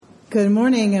Good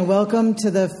morning and welcome to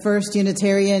the First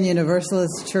Unitarian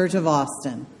Universalist Church of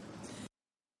Austin.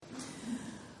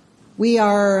 We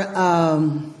are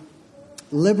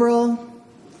liberal,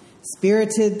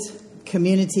 spirited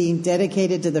community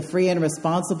dedicated to the free and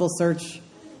responsible search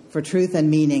for truth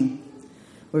and meaning.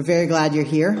 We're very glad you're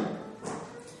here.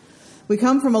 We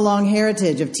come from a long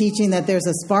heritage of teaching that there's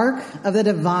a spark of the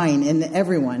divine in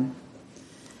everyone.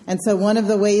 And so one of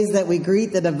the ways that we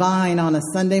greet the divine on a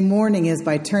Sunday morning is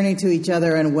by turning to each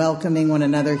other and welcoming one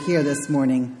another here this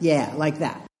morning. Yeah, like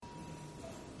that.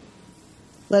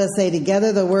 Let us say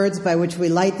together the words by which we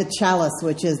light the chalice,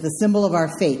 which is the symbol of our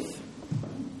faith.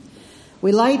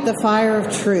 We light the fire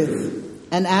of truth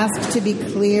and ask to be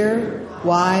clear,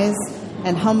 wise,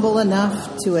 and humble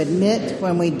enough to admit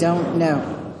when we don't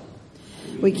know.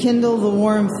 We kindle the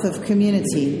warmth of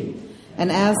community and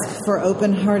ask for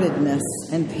open-heartedness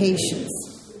and patience.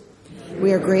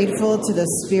 We are grateful to the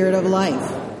Spirit of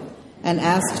life and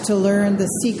ask to learn the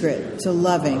secret to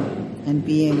loving and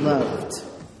being loved.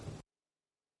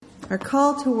 Our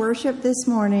call to worship this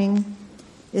morning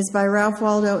is by Ralph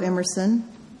Waldo Emerson,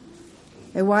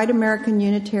 a white American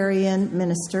Unitarian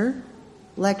minister,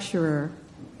 lecturer,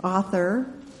 author,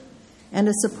 and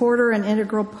a supporter and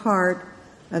integral part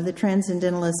of the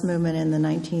Transcendentalist movement in the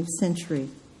 19th century.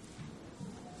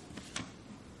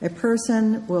 A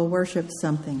person will worship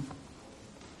something.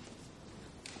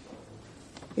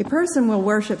 A person will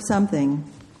worship something.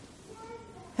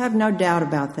 Have no doubt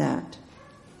about that.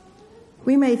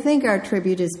 We may think our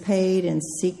tribute is paid in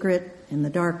secret in the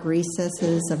dark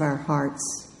recesses of our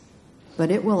hearts,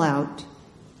 but it will out.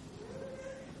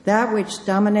 That which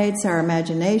dominates our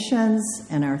imaginations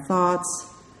and our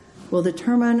thoughts will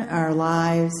determine our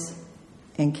lives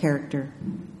and character.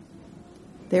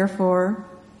 Therefore,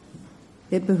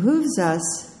 it behooves us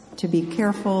to be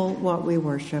careful what we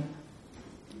worship.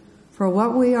 For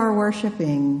what we are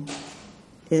worshiping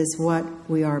is what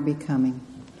we are becoming.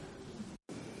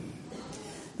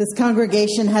 This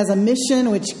congregation has a mission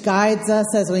which guides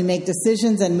us as we make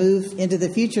decisions and move into the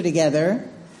future together.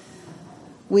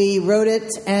 We wrote it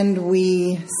and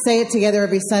we say it together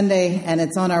every Sunday, and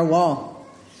it's on our wall.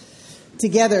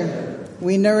 Together,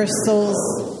 we nourish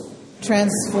souls,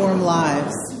 transform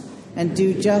lives, and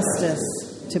do justice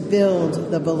to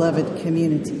build the beloved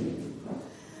community.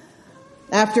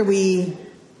 After we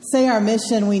say our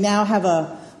mission, we now have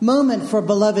a moment for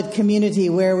beloved community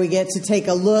where we get to take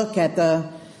a look at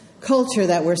the culture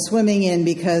that we're swimming in,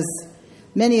 because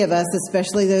many of us,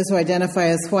 especially those who identify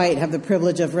as white, have the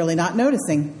privilege of really not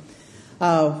noticing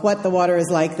what the water is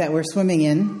like that we're swimming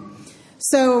in.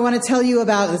 So I want to tell you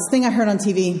about this thing I heard on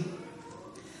TV.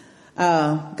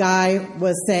 Guy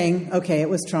was saying, it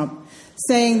was Trump,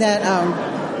 saying that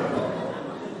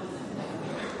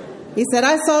he said,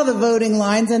 I saw the voting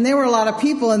lines and there were a lot of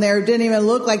people in there who didn't even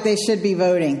look like they should be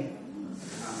voting.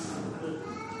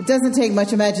 It doesn't take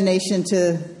much imagination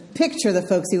to picture the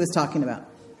folks he was talking about.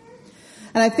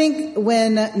 And I think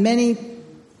when many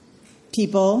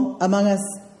people among us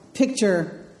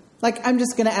picture, I'm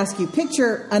just going to ask you,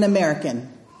 picture an American.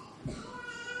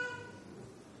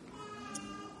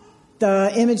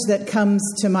 The image that comes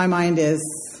to my mind is,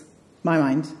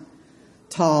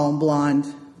 tall,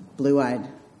 blonde, blue-eyed.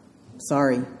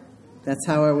 Sorry, that's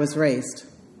how I was raised.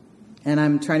 And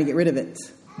I'm trying to get rid of it.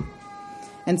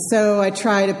 And so I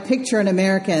try to picture an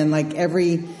American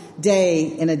every day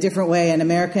in a different way, an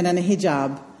American in a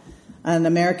hijab, an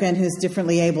American who's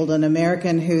differently abled, an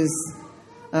American who's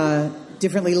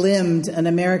differently limbed, an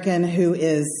American who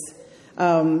is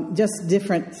just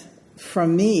different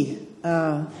from me.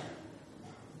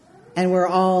 And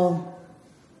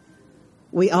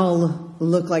we all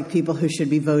look like people who should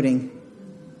be voting.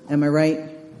 Am I right?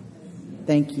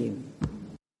 Thank you.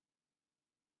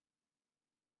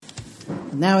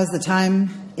 Now is the time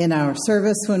in our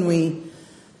service when we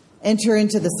enter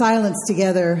into the silence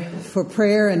together for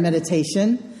prayer and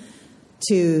meditation,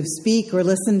 to speak or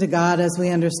listen to God as we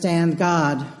understand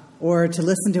God, or to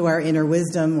listen to our inner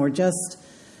wisdom, or just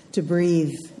to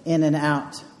breathe in and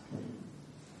out.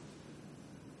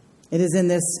 It is in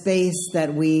this space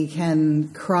that we can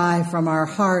cry from our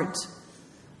heart,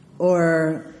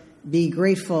 or be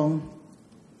grateful,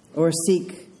 or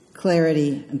seek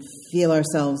clarity and feel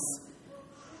ourselves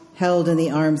held in the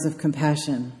arms of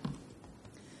compassion.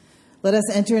 Let us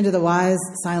enter into the wise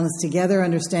silence together,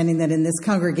 understanding that in this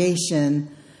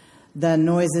congregation, the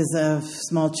noises of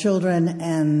small children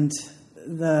and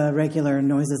the regular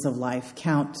noises of life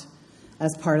count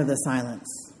as part of the silence.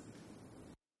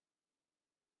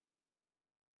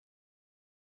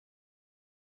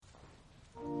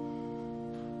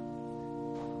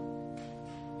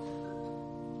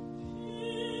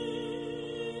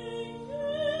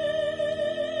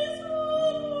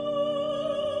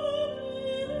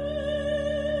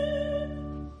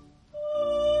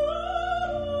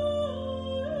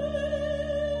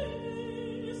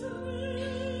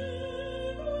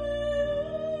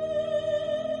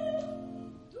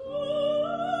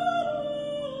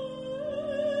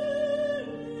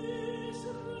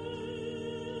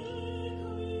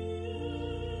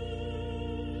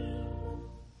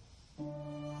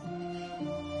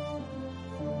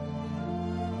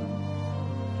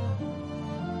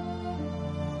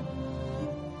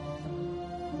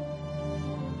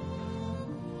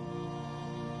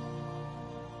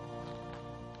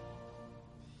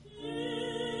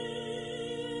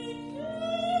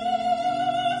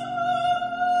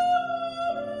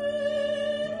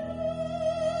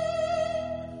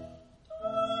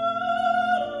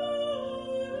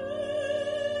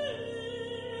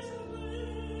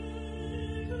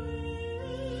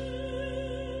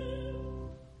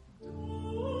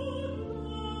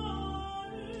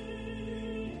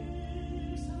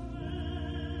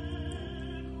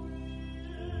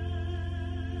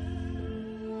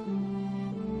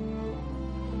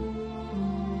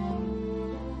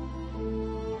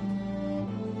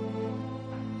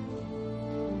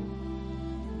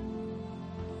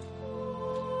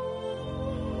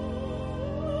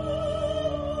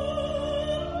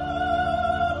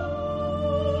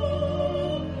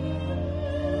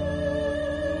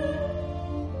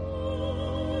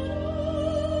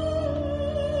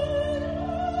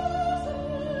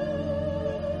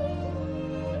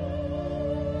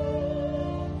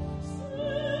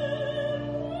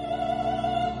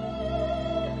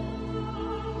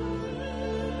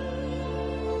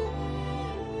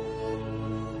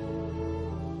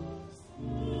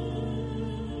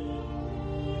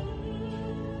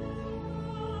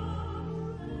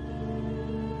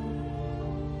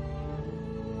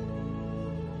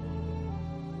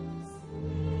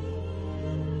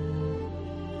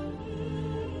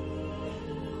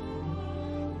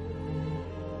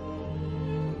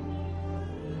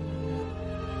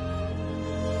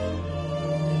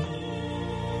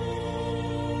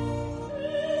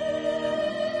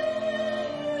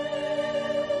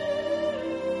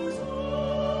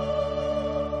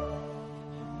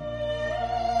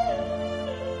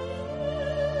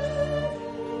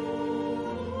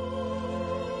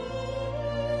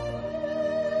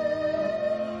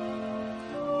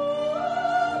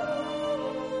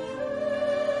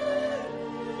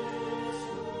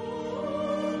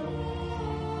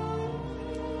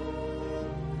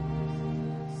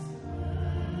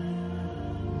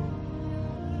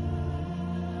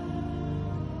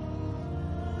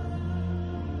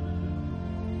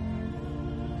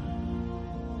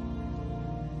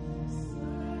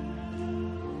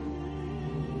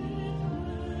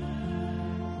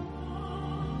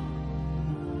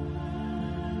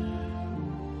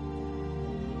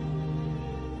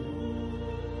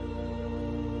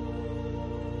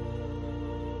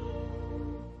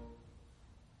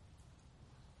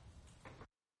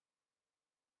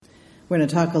 We're going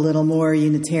to talk a little more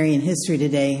Unitarian history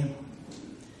today.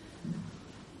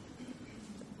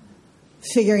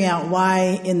 Figuring out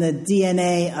why in the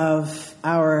DNA of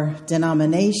our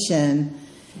denomination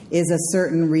is a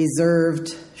certain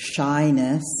reserved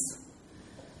shyness.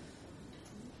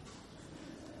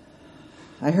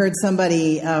 I heard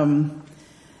somebody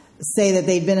say that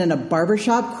they'd been in a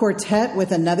barbershop quartet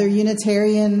with another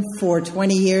Unitarian for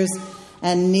 20 years,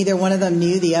 and neither one of them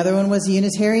knew the other one was a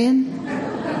Unitarian.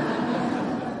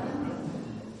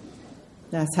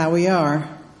 That's how we are.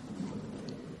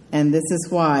 And this is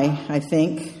why, I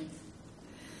think.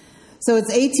 So it's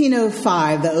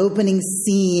 1805, the opening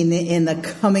scene in the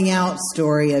coming out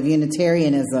story of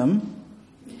Unitarianism.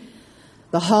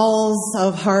 The halls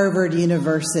of Harvard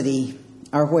University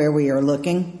are where we are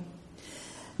looking.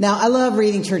 Now, I love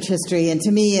reading church history, and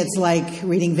to me it's like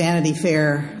reading Vanity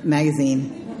Fair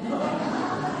magazine.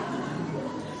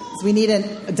 So we need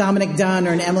a Dominic Dunn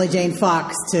or an Emily Jane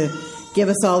Fox to give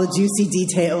us all the juicy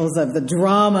details of the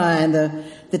drama and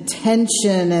the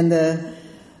tension and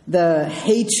the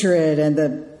hatred and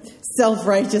the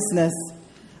self-righteousness.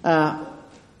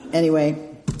 Anyway,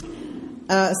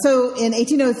 so in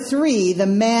 1803, the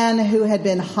man who had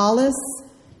been Hollis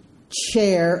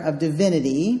Chair of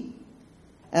Divinity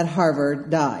at Harvard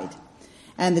died.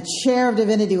 And the Chair of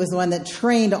Divinity was the one that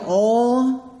trained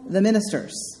all the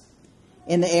ministers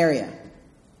in the area.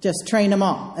 Just trained them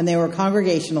all. And they were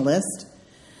Congregationalists.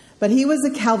 But he was a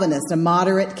Calvinist, a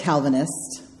moderate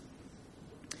Calvinist.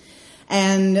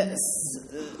 And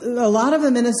a lot of the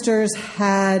ministers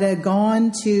had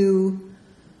gone to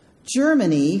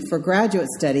Germany for graduate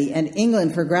study and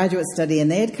England for graduate study,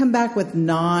 and they had come back with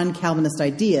non-Calvinist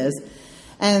ideas,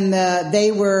 and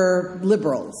they were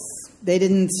liberals. They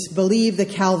didn't believe the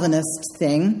Calvinist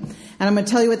thing. And I'm going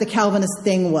to tell you what the Calvinist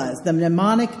thing was. The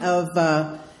mnemonic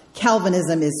of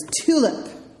Calvinism is tulip.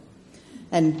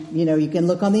 And, you can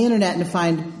look on the internet and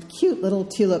find cute little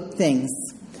tulip things.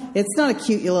 It's not a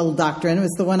cute little doctrine. It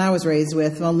was the one I was raised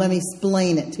with. Well, let me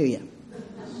explain it to you.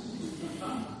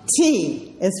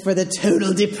 T is for the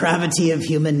total depravity of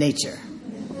human nature.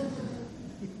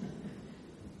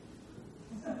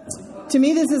 To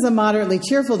me, this is a moderately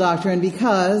cheerful doctrine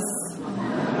because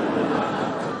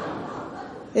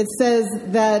it says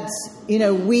that,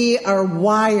 we are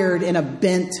wired in a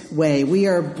bent way. We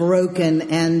are broken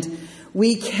and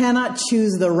we cannot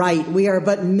choose the right. We are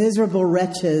but miserable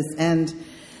wretches. And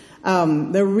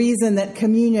the reason that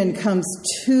communion comes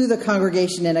to the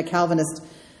congregation in a Calvinist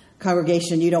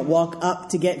congregation, you don't walk up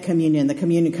to get communion. The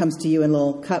communion comes to you in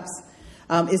little cups.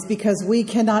 Is because we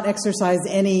cannot exercise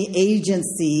any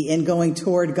agency in going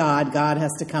toward God. God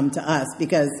has to come to us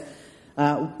because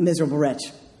miserable wretch.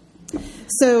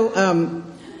 So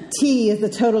T is the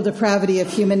total depravity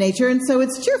of human nature. And so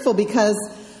it's cheerful because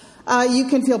you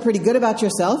can feel pretty good about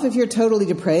yourself if you're totally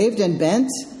depraved and bent.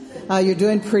 You're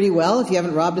doing pretty well if you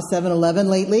haven't robbed a 7-Eleven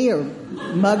lately or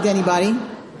mugged anybody.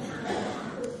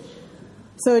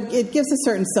 So it gives a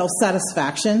certain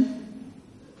self-satisfaction.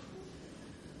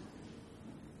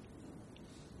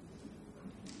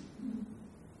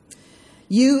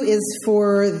 U is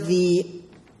for the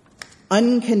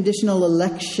unconditional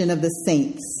election of the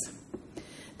saints.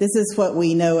 This is what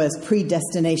we know as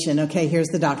predestination. Okay, here's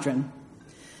the doctrine.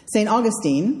 St.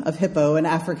 Augustine of Hippo, an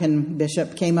African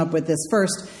bishop, came up with this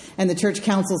first, and the church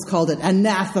councils called it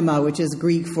anathema, which is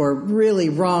Greek for really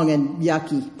wrong and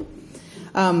yucky.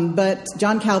 But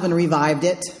John Calvin revived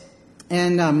it,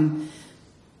 and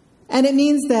it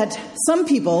means that some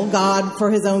people, God, for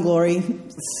his own glory,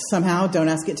 somehow, don't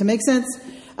ask it to make sense,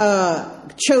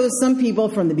 chose some people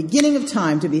from the beginning of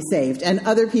time to be saved, and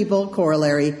other people,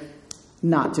 corollary,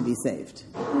 not to be saved.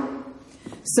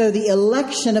 So the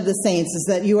election of the saints is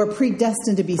that you are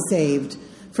predestined to be saved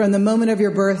from the moment of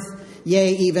your birth,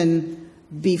 yea, even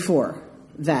before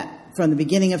that. From the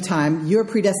beginning of time, you're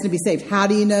predestined to be saved. How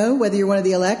do you know whether you're one of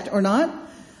the elect or not?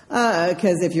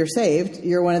 Because if you're saved,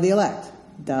 you're one of the elect.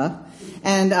 Duh.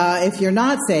 And if you're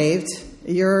not saved,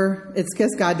 it's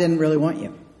because God didn't really want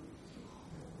you.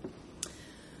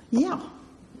 Yeah.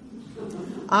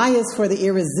 I is for the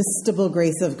irresistible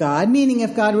grace of God, meaning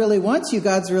if God really wants you,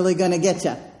 God's really going to get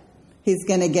you. He's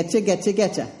going to get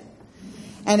you.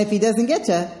 And if he doesn't get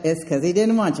you, it's because he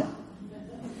didn't want you.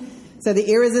 So the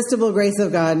irresistible grace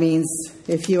of God means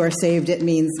if you are saved, it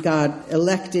means God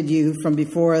elected you from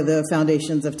before the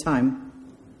foundations of time.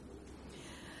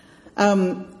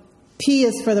 P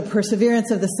is for the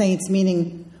perseverance of the saints,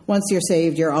 meaning once you're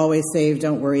saved, you're always saved.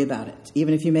 Don't worry about it.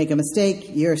 Even if you make a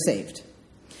mistake, you're saved.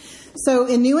 So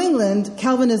in New England,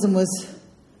 Calvinism was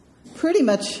pretty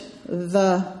much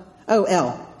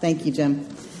L. Thank you, Jim.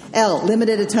 L,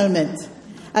 limited atonement.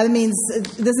 That means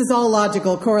this is all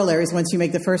logical corollaries once you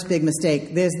make the first big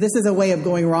mistake. This is a way of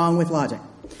going wrong with logic.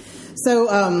 So,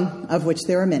 of which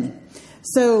there are many.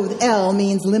 So L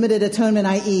means limited atonement,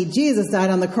 i.e. Jesus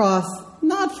died on the cross,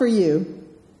 not for you,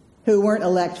 who weren't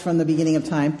elect from the beginning of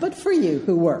time, but for you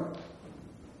who were.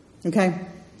 Okay?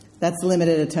 That's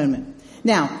limited atonement.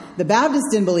 Now, the Baptists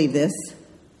didn't believe this.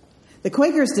 The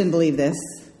Quakers didn't believe this.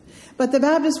 But the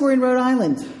Baptists were in Rhode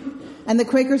Island. And the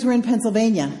Quakers were in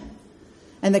Pennsylvania.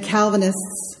 And the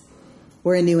Calvinists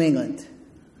were in New England.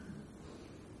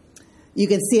 You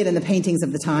can see it in the paintings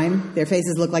of the time. Their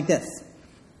faces look like this.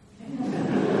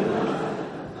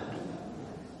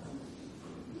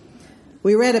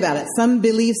 We read about it. Some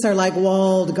beliefs are like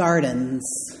walled gardens,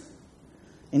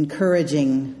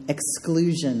 encouraging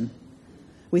exclusion.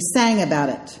 We sang about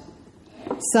it.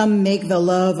 Some make the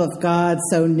love of God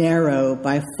so narrow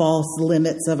by false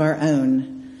limits of our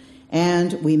own,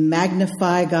 and we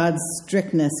magnify God's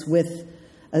strictness with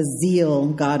a zeal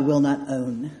God will not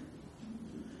own.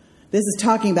 This is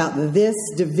talking about this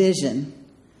division.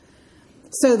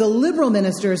 So the liberal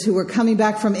ministers who were coming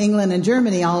back from England and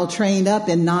Germany, all trained up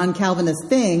in non-Calvinist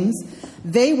things,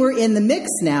 they were in the mix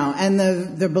now, and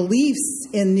the beliefs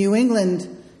in New England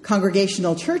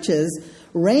congregational churches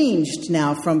ranged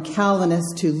now from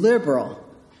Calvinist to liberal.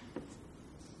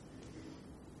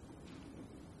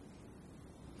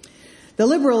 The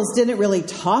liberals didn't really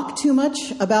talk too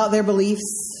much about their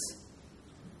beliefs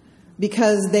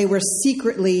because they were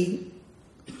secretly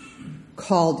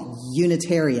called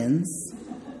Unitarians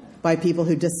by people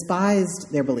who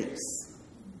despised their beliefs.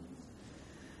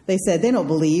 They said they don't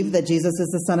believe that Jesus is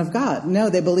the Son of God. No,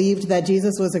 they believed that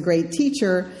Jesus was a great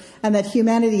teacher and that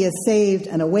humanity is saved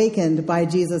and awakened by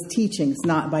Jesus' teachings,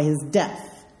 not by his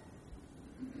death.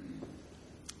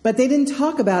 But they didn't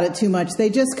talk about it too much. They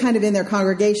just kind of in their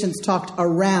congregations talked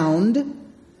around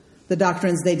the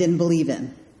doctrines they didn't believe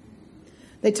in.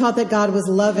 They taught that God was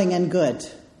loving and good,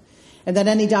 and that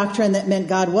any doctrine that meant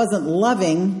God wasn't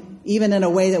loving, even in a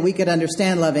way that we could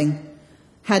understand loving,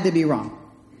 had to be wrong.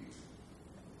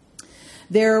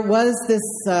 There was this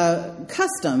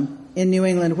custom in New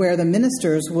England where the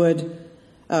ministers would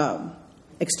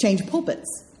exchange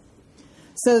pulpits.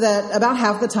 So that about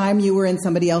half the time you were in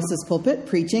somebody else's pulpit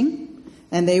preaching,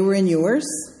 and they were in yours.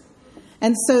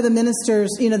 And so the ministers,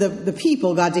 the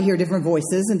people got to hear different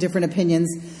voices and different opinions.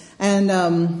 And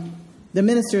the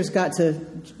ministers got to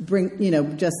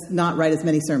bring, just not write as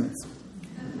many sermons.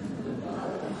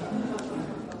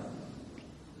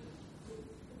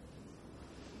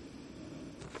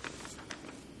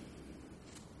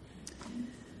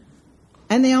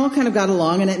 And they all kind of got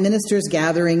along, and at ministers'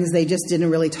 gatherings, they just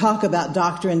didn't really talk about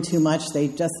doctrine too much. They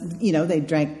just, they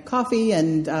drank coffee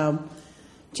and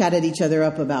chatted each other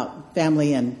up about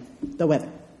family and the weather.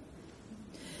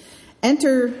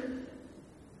 Enter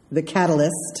the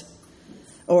catalyst,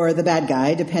 or the bad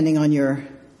guy, depending on your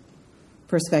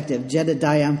perspective,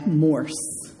 Jedediah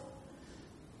Morse.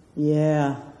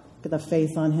 Yeah, look at the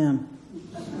face on him.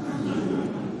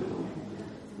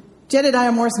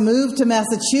 Jedediah Morse moved to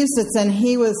Massachusetts, and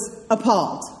he was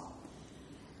appalled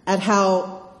at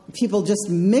how people just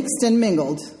mixed and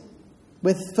mingled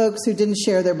with folks who didn't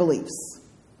share their beliefs.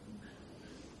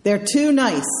 They're too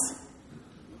nice.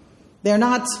 They're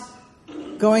not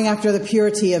going after the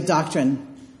purity of doctrine.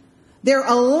 They're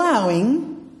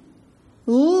allowing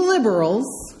liberals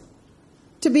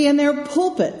to be in their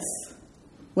pulpits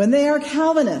when they are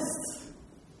Calvinists.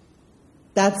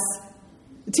 That's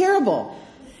terrible.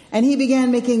 And he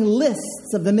began making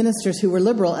lists of the ministers who were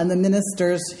liberal and the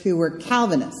ministers who were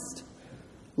Calvinist.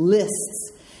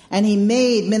 Lists. And he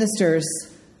made ministers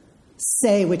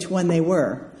say which one they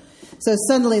were. So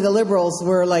suddenly the liberals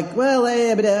were like, well,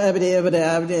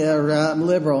 I'm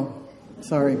liberal.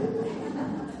 Sorry.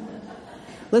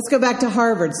 Let's go back to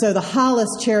Harvard. So the Hollis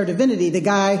Chair of Divinity, the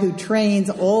guy who trains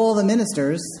all the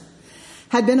ministers,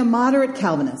 had been a moderate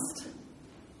Calvinist.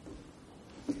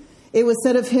 It was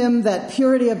said of him that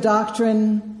purity of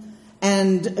doctrine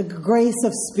and grace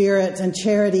of spirit and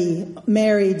charity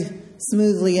married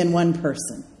smoothly in one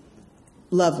person.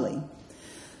 Lovely.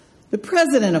 The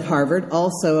president of Harvard,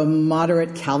 also a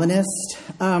moderate Calvinist,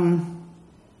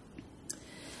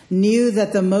 knew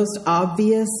that the most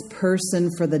obvious person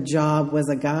for the job was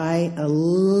a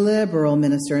liberal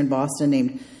minister in Boston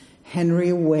named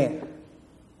Henry Ware.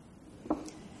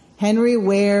 Henry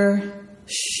Ware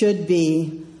should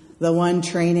be the one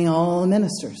training all the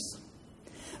ministers.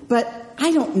 But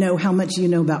I don't know how much you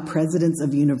know about presidents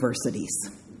of universities.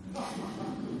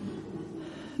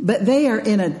 But they are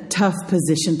in a tough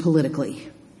position politically.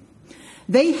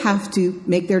 They have to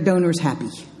make their donors happy.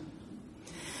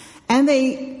 And And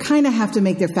they kind of have to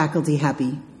make their faculty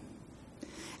happy.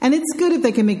 And it's good if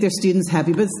they can make their students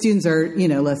happy, but students are,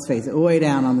 let's face it, way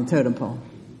down on the totem pole.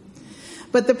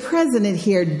 But the president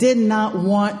here did not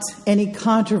want any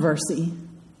controversy.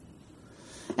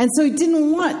 And so he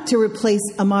didn't want to replace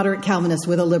a moderate Calvinist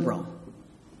with a liberal.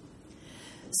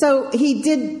 So he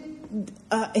did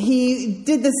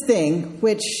this thing,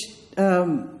 which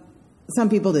some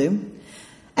people do,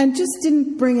 and just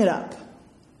didn't bring it up.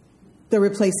 The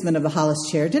replacement of the Hollis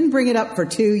chair. Didn't bring it up for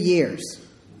 2 years.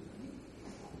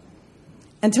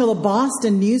 Until the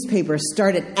Boston newspaper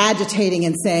started agitating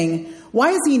and saying, why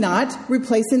is he not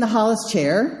replacing the Hollis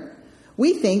chair?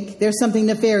 We think there's something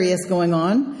nefarious going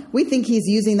on. We think he's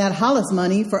using that Hollis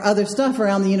money for other stuff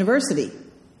around the university.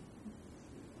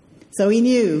 So he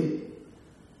knew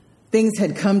things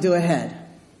had come to a head.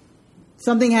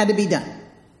 Something had to be done.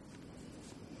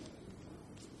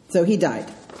 So he died.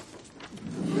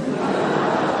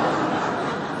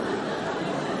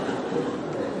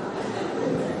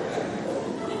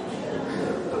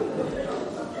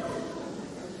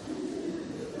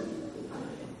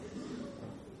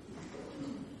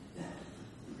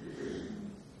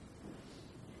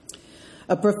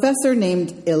 A professor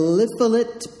named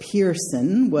Eliphalet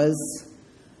Pearson was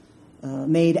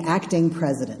made acting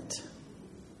president,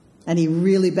 and he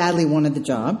really badly wanted the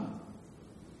job.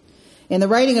 In the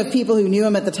writing of people who knew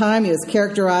him at the time, he was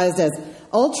characterized as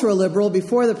ultra-liberal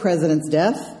before the president's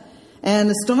death and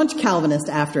a staunch Calvinist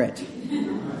after it.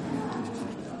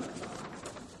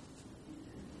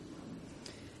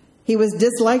 He was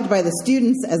disliked by the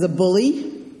students as a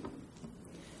bully,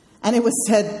 and it was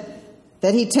said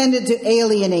that he tended to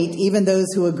alienate even those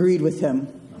who agreed with him.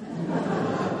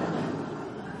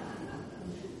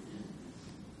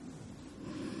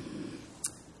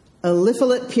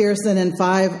 Eliphalet Pearson and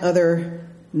 5 other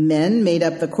men made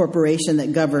up the corporation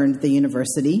that governed the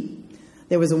university.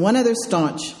 There was one other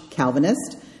staunch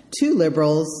Calvinist, 2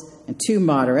 liberals, and 2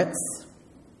 moderates.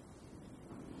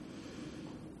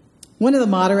 One of the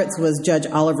moderates was Judge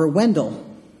Oliver Wendell,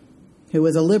 who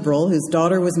was a liberal whose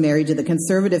daughter was married to the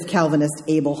conservative Calvinist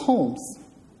Abel Holmes.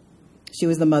 She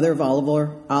was the mother of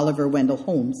Oliver Wendell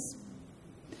Holmes.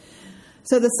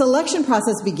 So the selection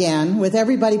process began with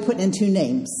everybody putting in 2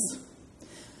 names.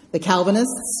 The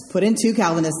Calvinists put in 2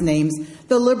 Calvinist names,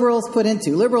 the liberals put in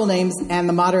 2 liberal names, and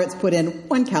the moderates put in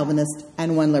 1 Calvinist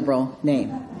and 1 liberal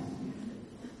name.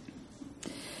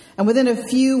 And within a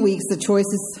few weeks, the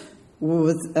choices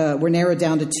were narrowed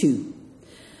down to 2.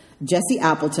 Jesse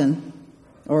Appleton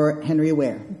or Henry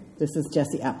Ware. This is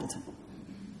Jesse Appleton.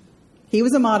 He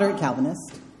was a moderate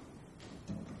Calvinist.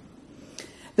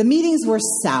 The meetings were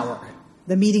sour,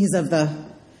 the meetings of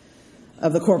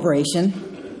the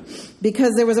corporation,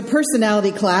 because there was a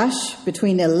personality clash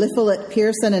between Eliphalet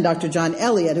Pearson and Dr. John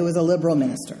Eliot, who was a liberal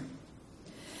minister.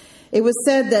 It was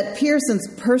said that Pearson's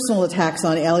personal attacks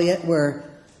on Eliot were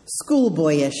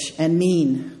schoolboyish and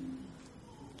mean.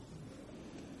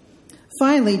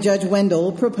 Finally, Judge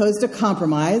Wendell proposed a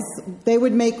compromise. They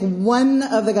would make one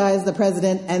of the guys the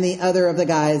president and the other of the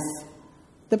guys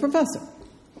the professor.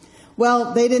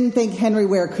 Well, they didn't think Henry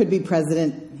Ware could be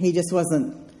president. He just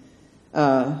wasn't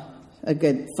a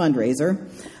good fundraiser.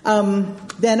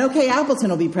 Then, okay,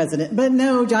 Appleton will be president. But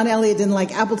no, John Eliot didn't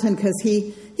like Appleton because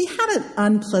he had an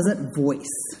unpleasant voice.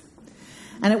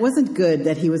 And it wasn't good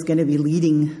that he was going to be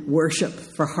leading worship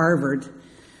for Harvard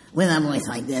with a voice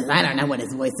like this. I don't know what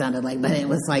his voice sounded like, but it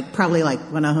was probably like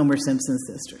one of Homer Simpson's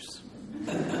sisters.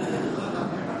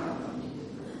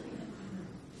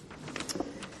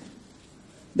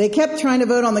 They kept trying to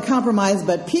vote on the compromise,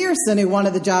 but Pearson, who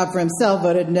wanted the job for himself,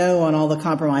 voted no on all the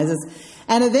compromises.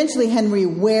 And eventually Henry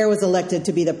Ware was elected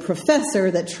to be the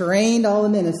professor that trained all the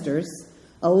ministers,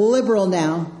 a liberal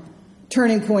now,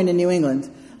 turning point in New England.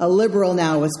 A liberal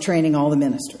now was training all the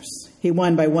ministers. He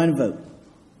won by 1 vote.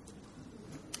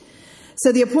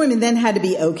 So the appointment then had to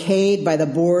be okayed by the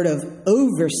Board of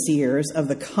Overseers of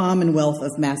the Commonwealth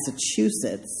of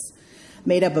Massachusetts,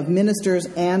 made up of ministers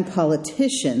and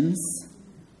politicians.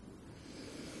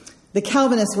 The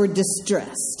Calvinists were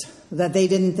distressed that they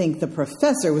didn't think the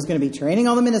professor was going to be training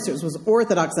all the ministers was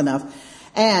orthodox enough.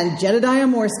 And Jedediah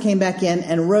Morse came back in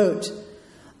and wrote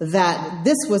that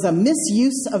this was a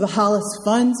misuse of the Hollis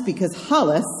funds because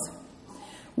Hollis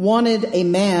wanted a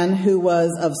man who was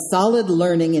of solid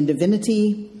learning in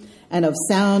divinity and of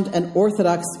sound and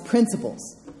orthodox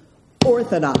principles.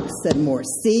 Orthodox, said Morse.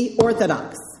 See,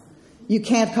 orthodox. You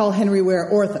can't call Henry Ware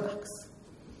orthodox.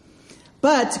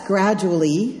 But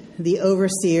gradually, the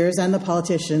overseers and the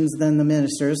politicians, then the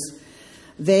ministers,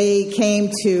 they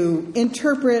came to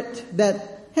interpret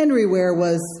that Henry Ware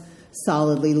was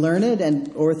solidly learned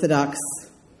and orthodox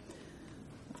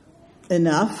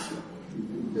enough.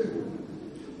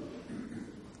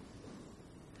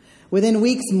 Within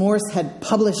weeks, Morse had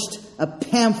published a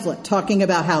pamphlet talking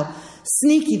about how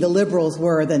sneaky the liberals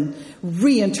were, then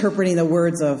reinterpreting the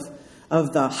words of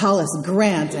the Hollis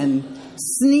Grant and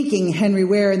sneaking Henry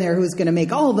Ware in there, who was going to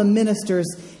make all the ministers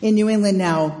in New England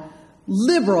now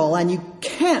liberal, and you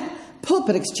can't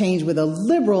pulpit exchange with a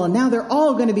liberal, and now they're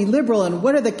all going to be liberal, and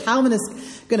what are the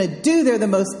Calvinists going to do? They're the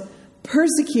most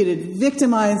persecuted,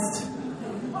 victimized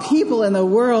people in the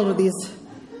world with these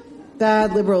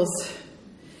bad liberals.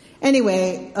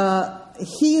 Anyway,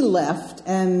 he left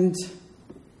and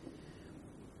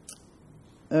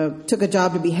took a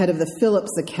job to be head of the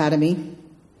Phillips Academy.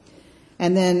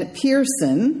 And then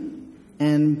Pearson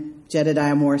and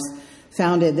Jedediah Morse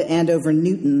founded the Andover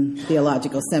Newton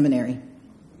Theological Seminary,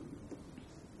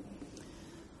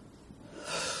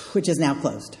 which is now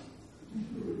closed.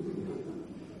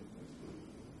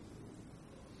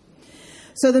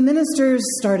 So the ministers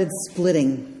started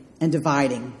splitting and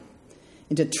dividing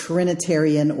into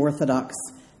Trinitarian Orthodox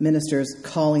ministers,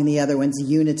 calling the other ones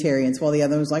Unitarians, while the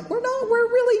other was like, we're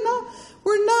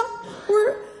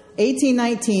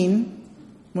 1819,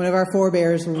 one of our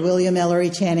forebears, William Ellery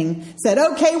Channing, said,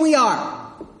 okay, we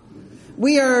are.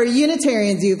 We are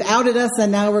Unitarians. You've outed us,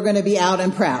 and now we're going to be out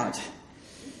and proud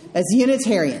as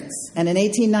Unitarians. And in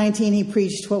 1819, he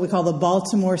preached what we call the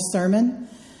Baltimore Sermon,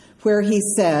 where he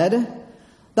said,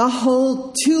 the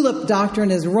whole tulip doctrine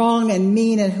is wrong and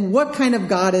mean, and what kind of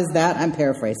God is that? I'm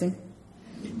paraphrasing.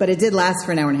 But it did last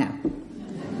for an hour and a half.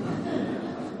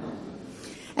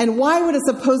 And why would a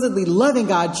supposedly loving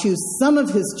God choose some of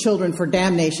his children for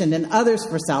damnation and others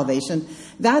for salvation?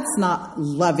 That's not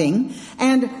loving.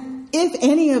 And if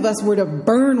any of us were to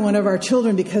burn one of our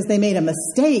children because they made a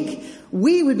mistake,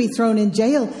 we would be thrown in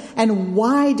jail. And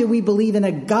why do we believe in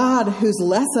a God who's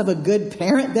less of a good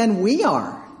parent than we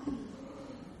are?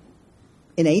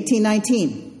 In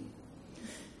 1819,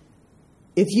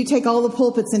 if you take all the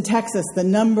pulpits in Texas, the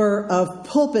number of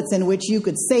pulpits in which you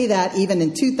could say that even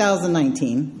in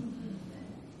 2019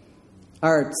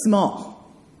 are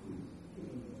small.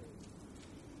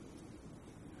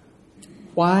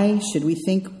 Why should we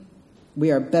think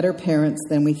we are better parents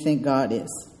than we think God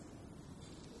is?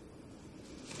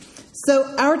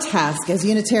 So our task as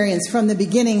Unitarians from the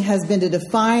beginning has been to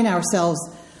define ourselves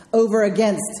over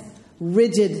against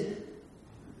rigid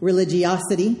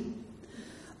religiosity,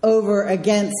 over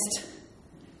against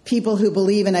people who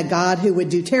believe in a God who would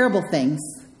do terrible things.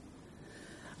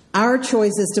 Our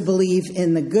choice is to believe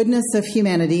in the goodness of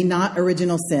humanity, not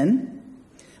original sin,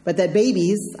 but that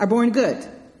babies are born good.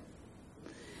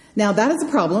 Now, that is a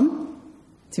problem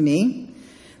to me,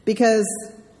 because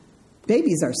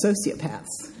babies are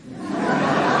sociopaths.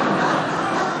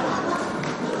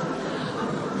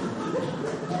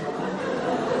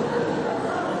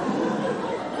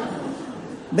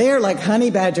 They're like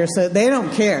honey badgers, so they don't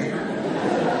care.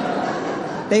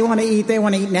 They want to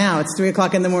eat now. It's 3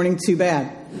 o'clock in the morning, too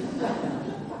bad.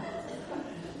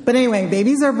 But anyway,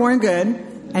 babies are born good,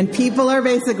 and people are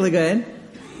basically good,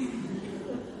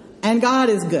 and God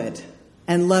is good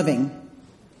and loving.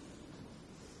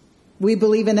 We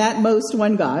believe in at most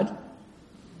one God,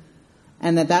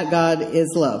 and that God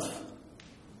is love.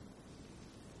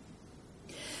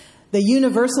 The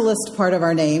Universalist part of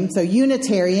our name, so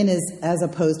Unitarian is as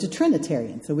opposed to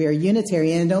Trinitarian. So we are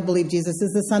Unitarian and don't believe Jesus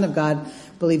is the Son of God,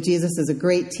 believe Jesus is a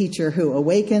great teacher who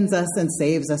awakens us and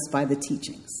saves us by the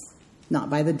teachings, not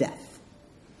by the death.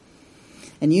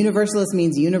 And Universalist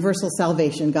means universal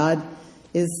salvation. God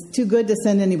is too good to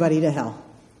send anybody to hell.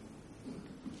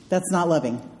 That's not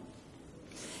loving.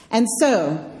 And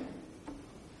so,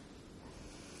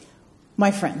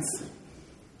 my friends,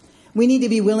 we need to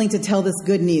be willing to tell this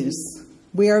good news.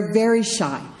 We are very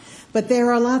shy, but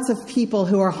there are lots of people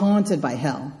who are haunted by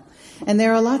hell. And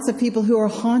there are lots of people who are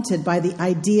haunted by the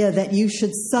idea that you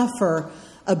should suffer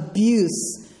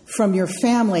abuse from your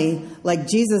family like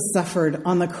Jesus suffered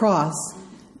on the cross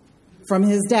from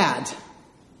his dad.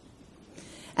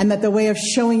 And that the way of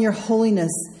showing your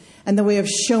holiness and the way of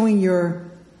showing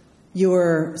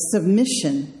your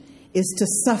submission is to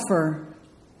suffer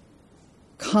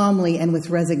calmly and with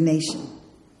resignation.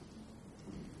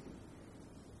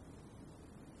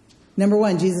 Number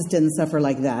one, Jesus didn't suffer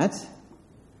like that.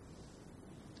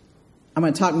 I'm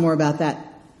going to talk more about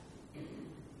that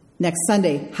next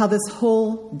Sunday, how this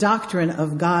whole doctrine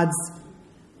of God's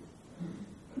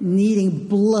needing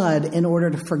blood in order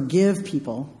to forgive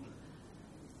people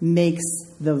makes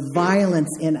the violence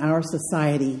in our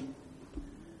society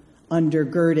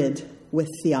undergirded with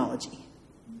theology.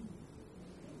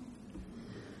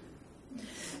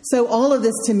 So all of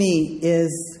this to me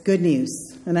is good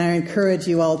news. and I encourage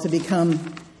you all to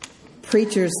become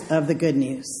preachers of the good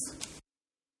news.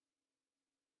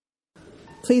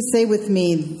 Please say with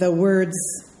me the words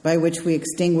by which we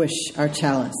extinguish our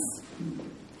chalice.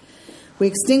 We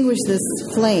extinguish this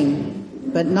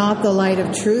flame, but not the light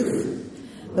of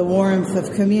truth, the warmth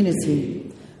of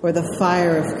community, or the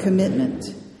fire of commitment.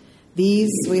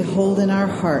 These we hold in our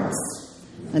hearts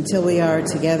until we are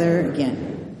together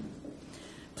again.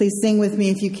 Please sing with me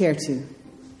if you care to.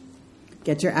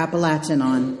 Get your Appalachian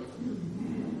on.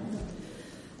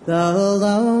 The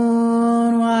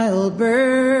lone wild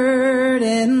bird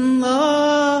in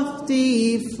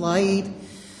lofty flight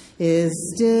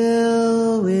is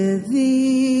still with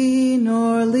thee,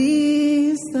 nor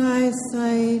leaves thy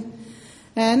sight.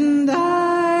 And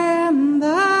I am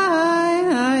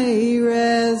thine, I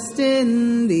rest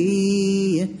in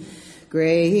thee.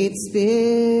 Great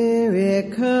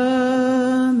Spirit,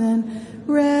 come and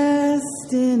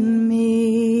rest in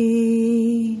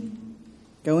me.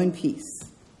 Go in peace.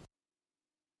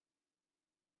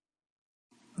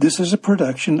 This is a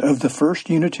production of the First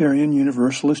Unitarian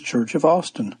Universalist Church of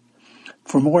Austin.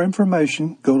 For more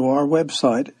information, go to our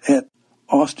website at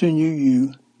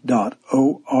austinuu.org.